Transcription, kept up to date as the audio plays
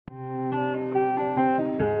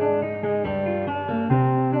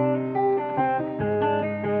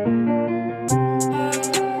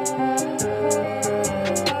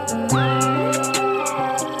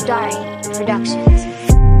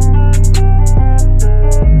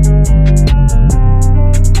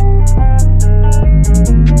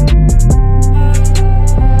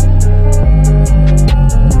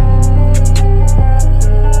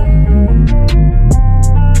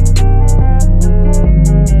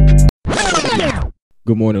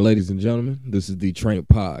Good morning, ladies and gentlemen. This is the Train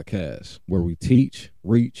Podcast, where we teach,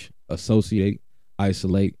 reach, associate,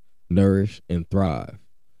 isolate, nourish, and thrive,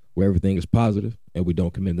 where everything is positive and we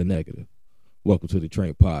don't commit the negative. Welcome to the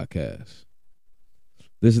Train Podcast.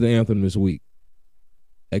 This is the anthem this week: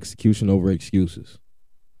 execution over excuses.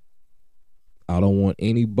 I don't want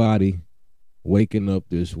anybody waking up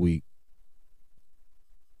this week,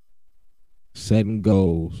 setting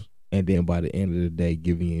goals, and then by the end of the day,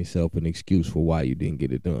 giving yourself an excuse for why you didn't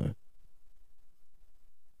get it done.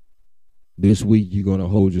 This week, you're going to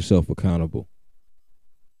hold yourself accountable.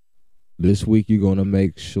 This week, you're going to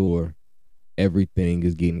make sure everything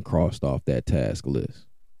is getting crossed off that task list.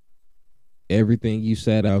 Everything you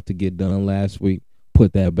set out to get done last week,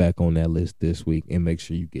 put that back on that list this week and make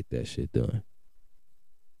sure you get that shit done.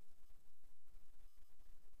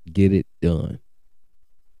 Get it done.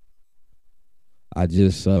 I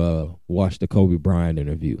just watched the Kobe Bryant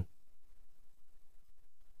interview.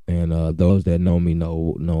 And those that know me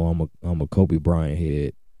know I'm a Kobe Bryant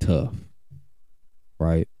head, tough,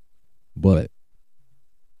 right? But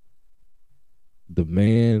the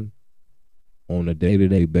man, on a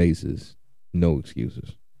day-to-day basis, no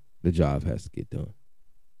excuses. The job has to get done.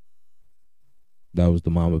 That was the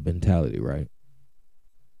Mamba mentality, right?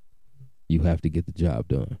 You have to get the job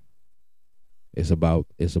done. It's about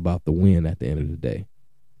the win at the end of the day.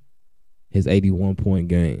 His 81-point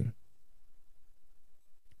game.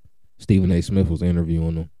 Stephen A. Smith was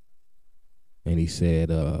interviewing him, and he said,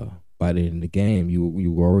 by the end of the game, you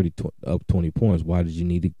were already up 20 points. Why did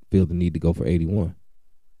you feel the need to go for 81?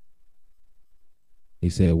 He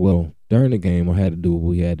said, well, during the game, I had to do what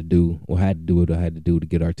we had to do, or had to do what I had to do to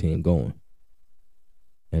get our team going.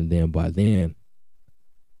 And then by then,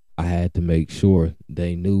 I had to make sure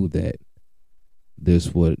they knew that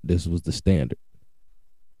this was the standard.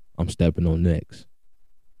 I'm stepping on next.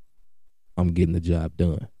 I'm getting the job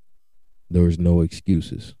done. There was no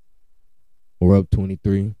excuses. We're up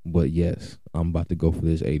 23, but yes, I'm about to go for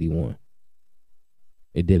this 81.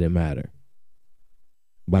 It didn't matter.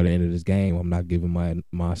 By the end of this game, I'm not giving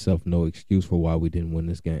myself no excuse for why we didn't win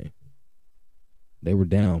this game. They were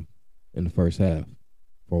down in the first half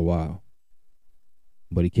for a while,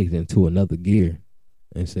 but he kicked into another gear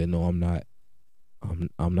and said, "No, I'm not.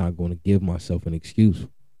 I'm not going to give myself an excuse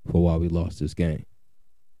for why we lost this game."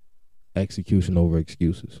 Execution over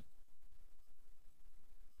excuses.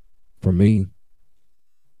 For me,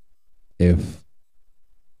 if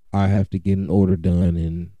I have to get an order done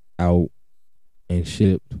and out and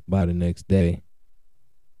shipped by the next day,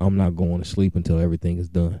 I'm not going to sleep until everything is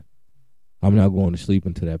done. I'm not going to sleep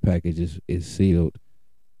until that package is sealed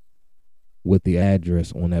with the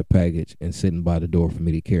address on that package and sitting by the door for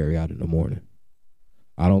me to carry out in the morning.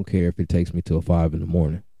 I don't care if it takes me till 5 in the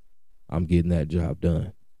morning. I'm getting that job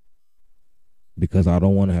done. Because I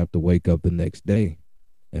don't want to have to wake up the next day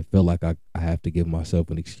and feel like I have to give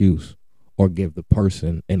myself an excuse or give the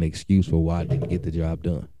person an excuse for why I didn't get the job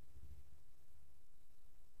done.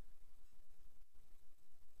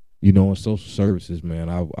 You know, in social services, man,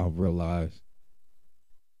 I've realized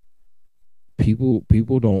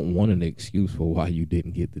people don't want an excuse for why you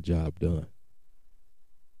didn't get the job done.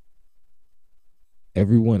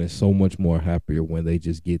 Everyone is so much more happier when they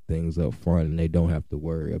just get things up front and they don't have to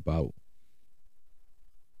worry about,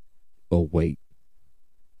 oh, wait,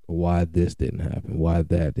 why this didn't happen, why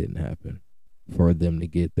that didn't happen, for them to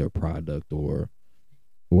get their product or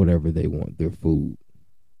whatever they want, their food.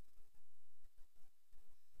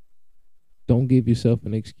 Don't give yourself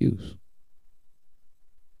an excuse.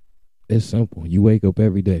 It's simple. You wake up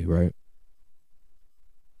every day, right?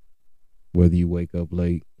 Whether you wake up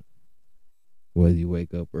late, whether you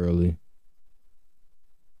wake up early,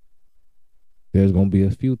 there's going to be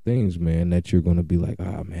a few things, man, that you're going to be like,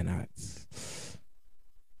 ah, man,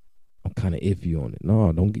 I'm kind of iffy on it. No,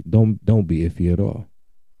 don't be iffy at all.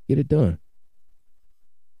 Get it done.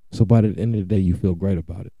 So by the end of the day, you feel great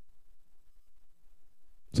about it.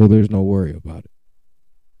 So there's no worry about it.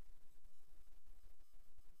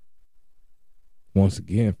 Once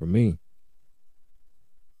again, for me,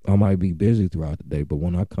 I might be busy throughout the day, but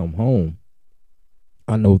when I come home,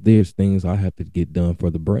 I know there's things I have to get done for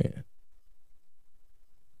the brand.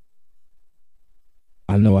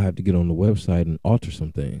 I know I have to get on the website and alter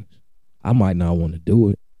some things. I might not want to do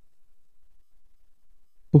it,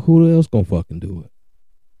 but who else gonna fucking do it?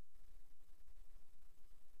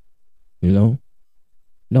 You know?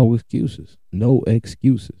 No excuses. No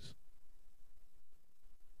excuses.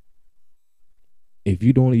 If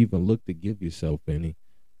you don't even look to give yourself any,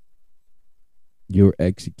 your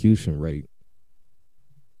execution rate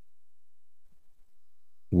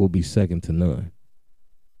will be second to none.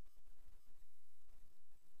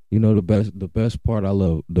 You know the best part I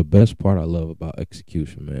love about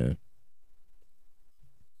execution, man.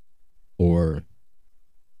 Or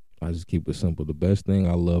I just keep it simple. The best thing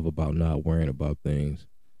I love about not worrying about things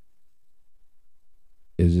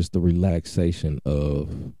is just the relaxation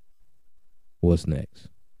of what's next.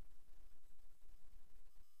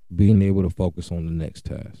 Being able to focus on the next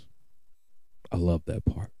task. I love that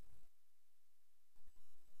part.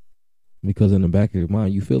 Because in the back of your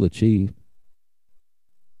mind, you feel achieved.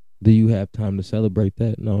 Do you have time to celebrate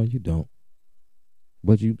that? No, you don't.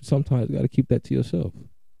 But you sometimes got to keep that to yourself.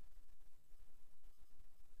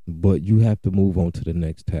 But you have to move on to the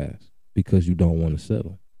next task because you don't want to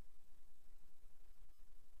settle.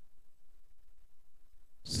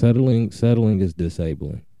 Settling is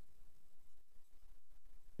disabling.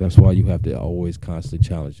 That's why you have to always constantly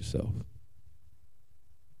challenge yourself.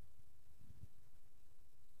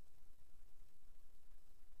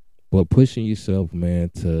 But pushing yourself,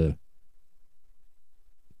 man, to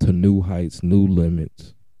new heights, new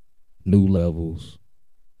limits, new levels,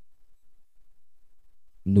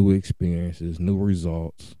 new experiences, new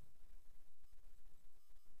results,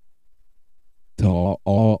 to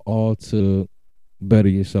all to better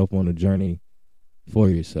yourself on a journey for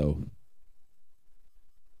yourself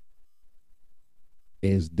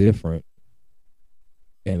is different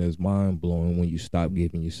and is mind blowing when you stop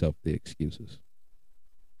giving yourself the excuses.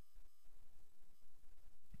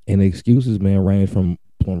 And the excuses, man, range from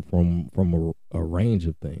a range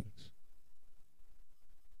of things.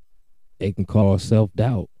 It can cause self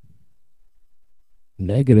doubt,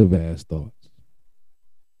 negative ass thoughts.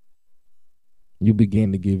 You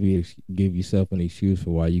begin to give yourself an excuse for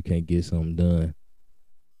why you can't get something done.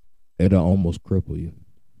 It'll almost cripple you.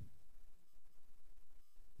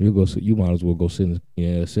 You might as well go sit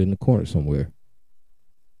in the corner somewhere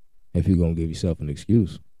if you're gonna give yourself an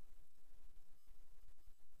excuse.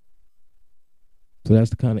 So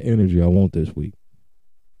that's the kind of energy I want this week.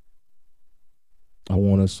 I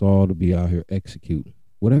want us all to be out here executing.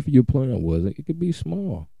 Whatever your plan was, it could be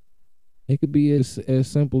small. It could be as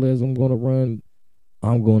simple as I'm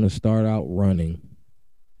gonna start out running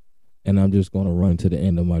and I'm just gonna run to the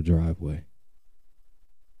end of my driveway.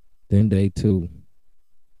 Then day 2,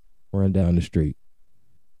 run down the street.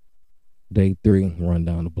 Day 3, run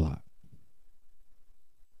down the block.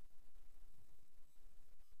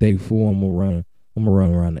 Day 4, I'm gonna run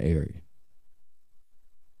around the area.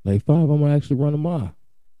 Day 5, I'm gonna actually run a mile.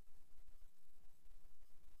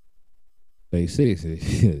 Day 6,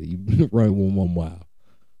 you run 1 more mile.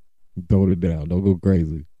 Throw it down. Don't go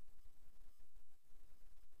crazy.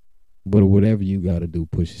 But whatever you gotta do,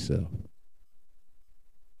 push yourself.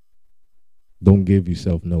 Don't give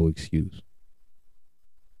yourself no excuse.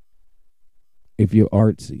 If you're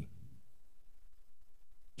artsy,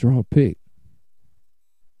 draw a pic.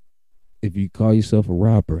 If you call yourself a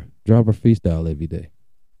rapper, drop a freestyle every day.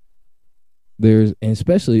 And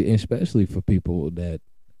especially for people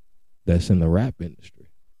that's in the rap industry.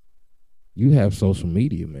 You have social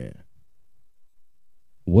media, man.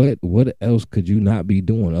 What else could you not be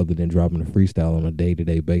doing other than dropping a freestyle on a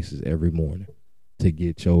day-to-day basis every morning to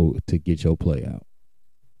get your play out?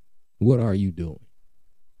 What are you doing?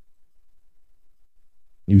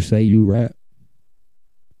 You say you rap?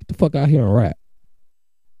 Get the fuck out here and rap.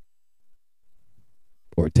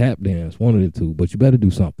 Or tap dance, one of the two, but you better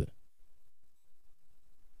do something.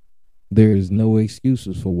 There is no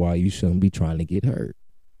excuses for why you shouldn't be trying to get heard.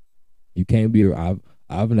 You can't be.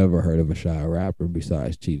 I've never heard of a shy rapper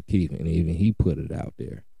besides Chief Keef, and even he put it out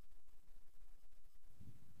there.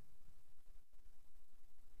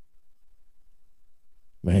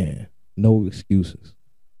 Man, no excuses.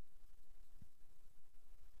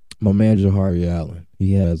 My man Jahari Allen,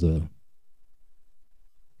 he has an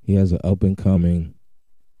up and coming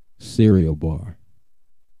cereal bar.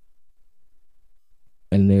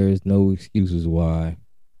 And there is no excuses why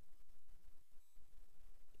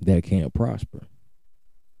that can't prosper.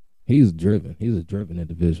 He's driven. He's a driven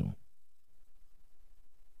individual.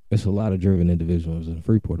 It's a lot of driven individuals in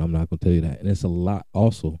Freeport. I'm not going to tell you that. And it's a lot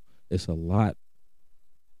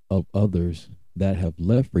of others that have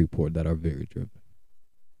left Freeport that are very driven.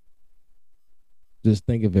 Just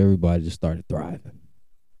think if everybody just started thriving.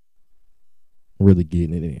 Really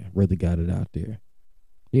getting it in. Really got it out there.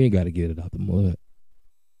 You ain't got to get it out the mud.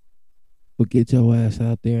 But get your ass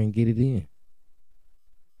out there and get it in.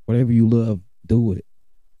 Whatever you love, do it.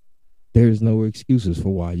 There's no excuses for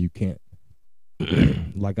why you can't.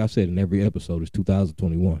 Like I said in every episode, it's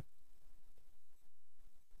 2021.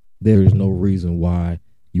 There is no reason why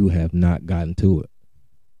you have not gotten to it.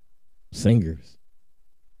 Singers.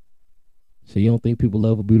 So you don't think people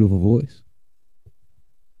love a beautiful voice?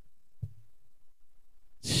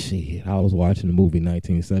 Shit, I was watching the movie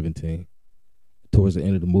 1917. Towards the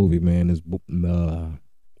end of the movie, man, this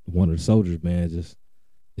one of the soldiers, man, just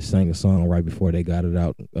sang a song right before they got it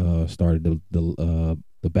out. Started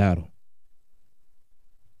the battle.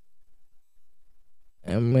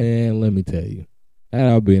 And man, let me tell you, had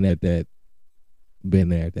I been there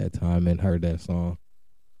at that time and heard that song,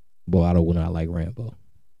 boy, I would not like Rambo.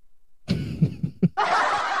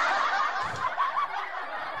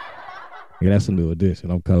 Yeah, that's a new addition.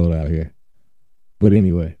 I'm cold out here. But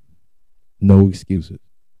anyway, no excuses.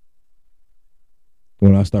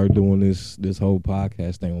 When I started doing this whole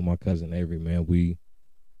podcast thing with my cousin Avery, man, we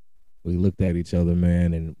looked at each other,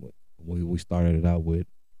 man, and we started it out with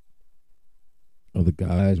other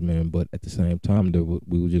guys, man. But at the same time,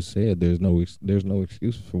 we just said there's no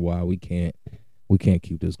excuses for why we can't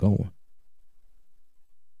keep this going.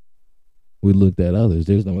 We looked at others.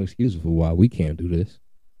 There's no excuses for why we can't do this.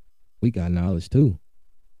 We got knowledge too.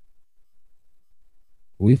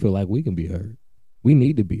 We feel like we can be heard. We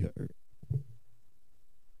need to be heard.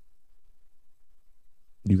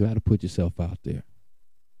 You got to put yourself out there.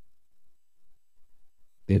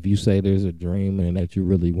 If you say there's a dream and that you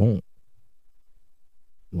really want,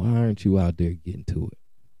 why aren't you out there getting to it?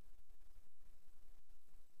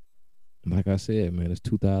 Like I said, man, it's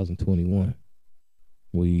 2021.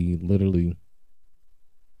 We literally,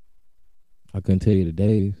 I couldn't tell you the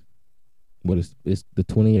days, but it's the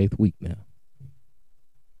 28th week now.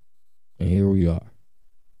 And here we are.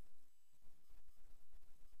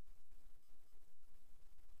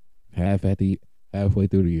 Halfway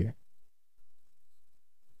through the year.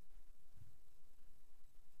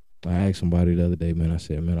 I asked somebody the other day, man, I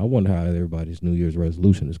said, man, I wonder how everybody's New Year's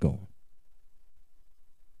resolution is going.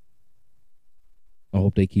 I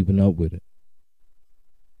hope they keeping up with it.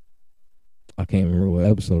 I can't remember what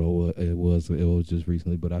episode it was. It was just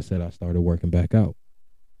recently, but I said I started working back out.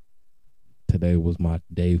 Today was my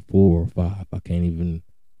day 4 or 5. I can't even.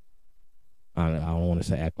 I don't want to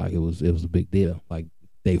say act like it was a big deal. Like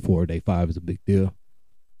day 4 or day 5 is a big deal,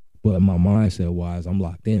 but my mindset wise, I'm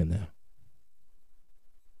locked in now.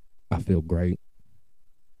 I feel great.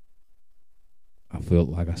 I feel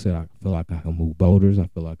like I said, I feel like I can move boulders. I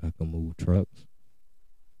feel like I can move trucks.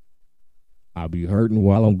 I'll be hurting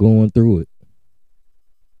while I'm going through it,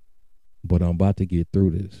 but I'm about to get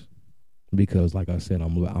through this because, like I said,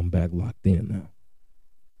 I'm back locked in now.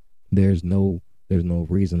 There's no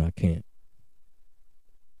reason I can't.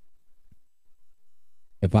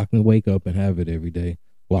 If I can wake up and have it every day,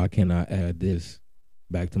 why can't I add this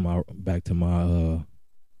back to my back to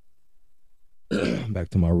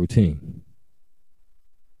my routine?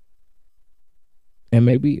 And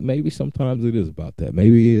maybe sometimes it is about that.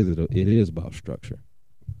 Maybe it is about structure.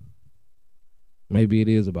 Maybe it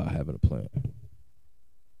is about having a plan.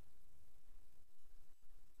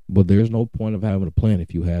 But there's no point of having a plan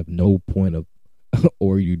if you have no point of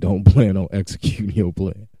or you don't plan on executing your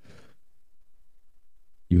plan.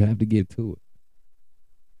 You have to get to it.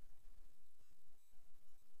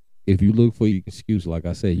 If you look for your excuse, like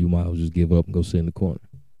I said, you might as well just give up and go sit in the corner.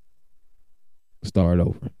 Start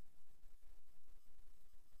over.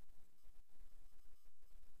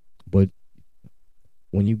 But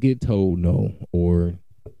when you get told no, or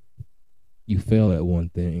you fail at one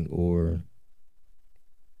thing, or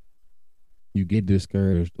you get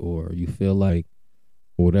discouraged, or you feel like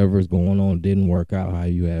whatever's going on didn't work out how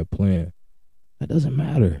you had planned, that doesn't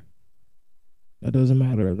matter. That doesn't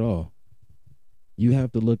matter at all. You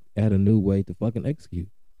have to look at a new way to fucking execute.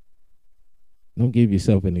 Don't give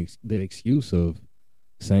yourself the excuse of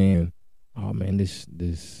saying, "Oh man, this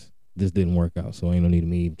didn't work out, so ain't no need of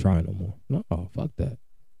me trying no more." No, fuck that.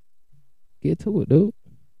 Get to it, dude.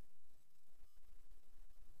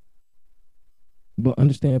 But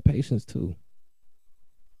understand patience too.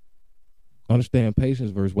 Understand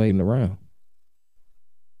patience versus waiting around.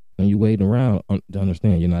 When you waiting around,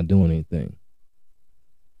 understand you're not doing anything.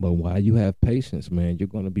 But while you have patience, man, you're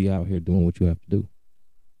going to be out here doing what you have to do.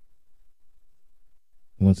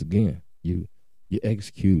 Once again, you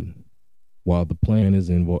execute while the plan is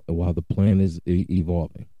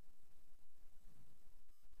evolving.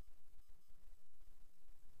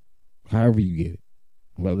 However you get it,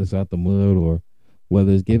 whether it's out the mud or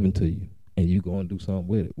whether it's given to you, and you go and do something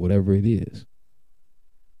with it, whatever it is.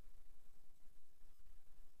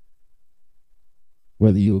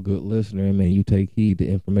 Whether you're a good listener and man, you take heed to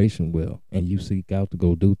information well, and you seek out to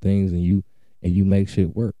go do things, and you make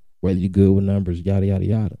shit work. Whether you're good with numbers, yada yada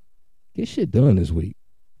yada, get shit done this week.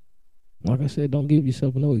 Like I said, don't give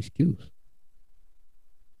yourself no excuse.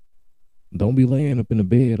 Don't be laying up in the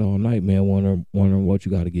bed all night, man, wondering what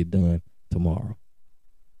you got to get done tomorrow.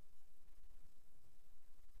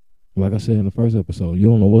 Like I said in the first episode, you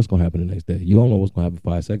don't know what's gonna happen the next day. You don't know what's gonna happen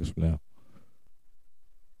 5 seconds from now.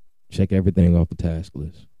 Check everything off the task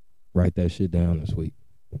list. Write that shit down this week.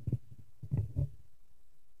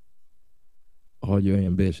 All your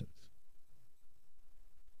ambitions.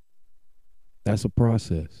 That's a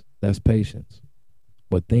process. That's patience.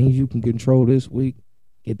 But things you can control this week,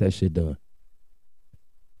 get that shit done.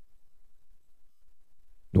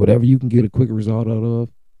 Whatever you can get a quick result out of,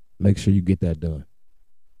 make sure you get that done.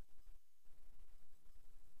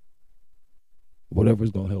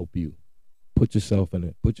 Whatever's gonna help you. Put yourself in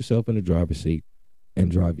it. Put yourself in the driver's seat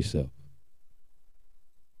and drive yourself.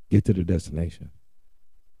 Get to the destination.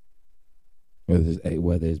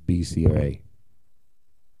 Whether it's B, C, or A.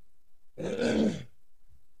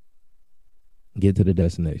 Get to the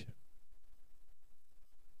destination.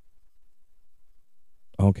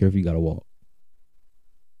 I don't care if you gotta walk.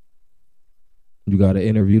 You got an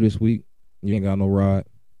interview this week, you ain't got no ride,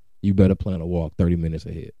 you better plan a walk 30 minutes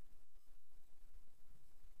ahead.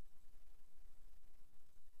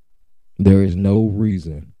 There is no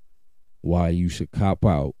reason why you should cop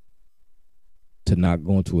out to not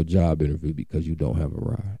going to a job interview because you don't have a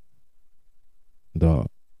ride. Dog,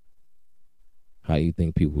 how you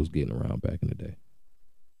think people was getting around back in the day?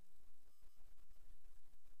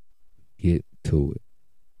 Get to it.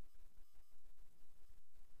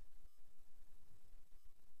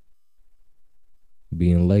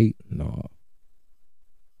 Being late? No.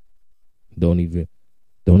 Don't even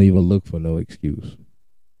look for no excuse.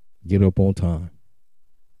 Get up on time.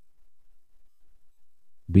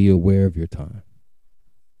 Be aware of your time.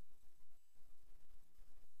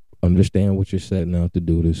 Understand what you're setting out to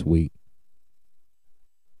do this week.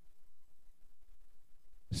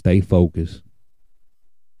 Stay focused.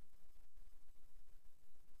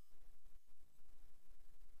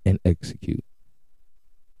 And execute.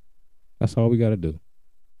 That's all we got to do.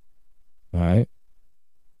 All right?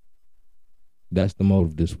 That's the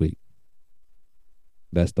motive this week.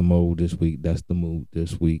 That's the mode this week. That's the mood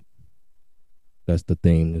this week. That's the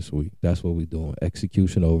theme this week. That's what we're doing.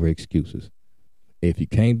 Execution over excuses. If you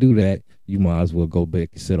can't do that, you might as well go back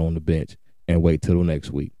and sit on the bench and wait till the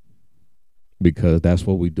next week. Because that's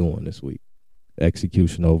what we're doing this week.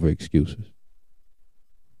 Execution over excuses.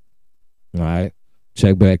 All right?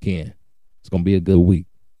 Check back in. It's going to be a good week.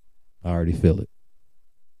 I already feel it.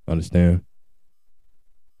 Understand?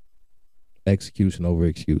 Execution over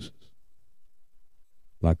excuses.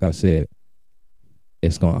 Like I said,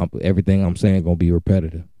 everything I'm saying gonna be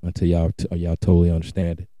repetitive until y'all totally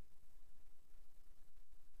understand it.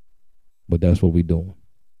 But that's what we doing.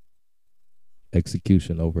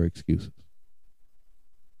 Execution over excuses.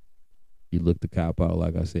 You look to cop out,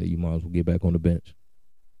 like I said, you might as well get back on the bench.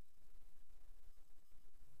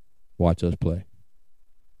 Watch us play.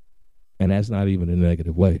 And that's not even a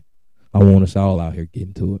negative way. I want us all out here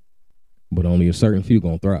getting to it. But only a certain few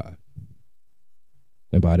gonna thrive.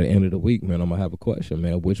 And by the end of the week, man, I'm going to have a question,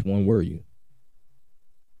 man. Which one were you?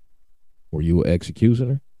 Were you an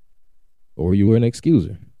executioner or were you an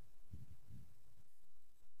excuser?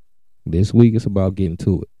 This week it's about getting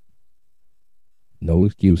to it. No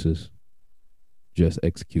excuses, just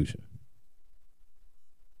execution.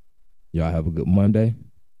 Y'all have a good Monday.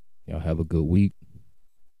 Y'all have a good week.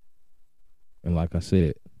 And like I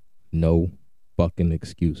said, no fucking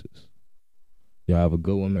excuses. Y'all have a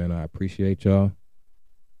good one, man. I appreciate y'all.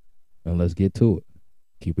 And let's get to it.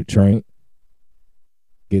 Keep it trained.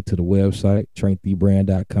 Get to the website,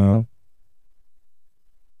 trainthebrand.com.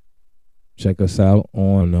 Check us out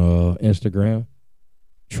on Instagram,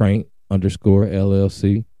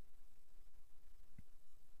 Train_LLC.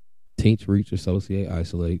 Teach, reach, associate,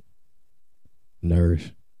 isolate,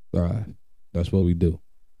 nourish, thrive. That's what we do.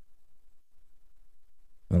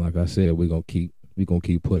 And like I said, we're gonna keep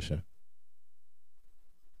pushing.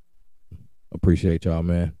 Appreciate y'all,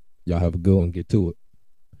 man. Y'all have a good one. Get to it.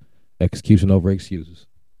 Execution over excuses.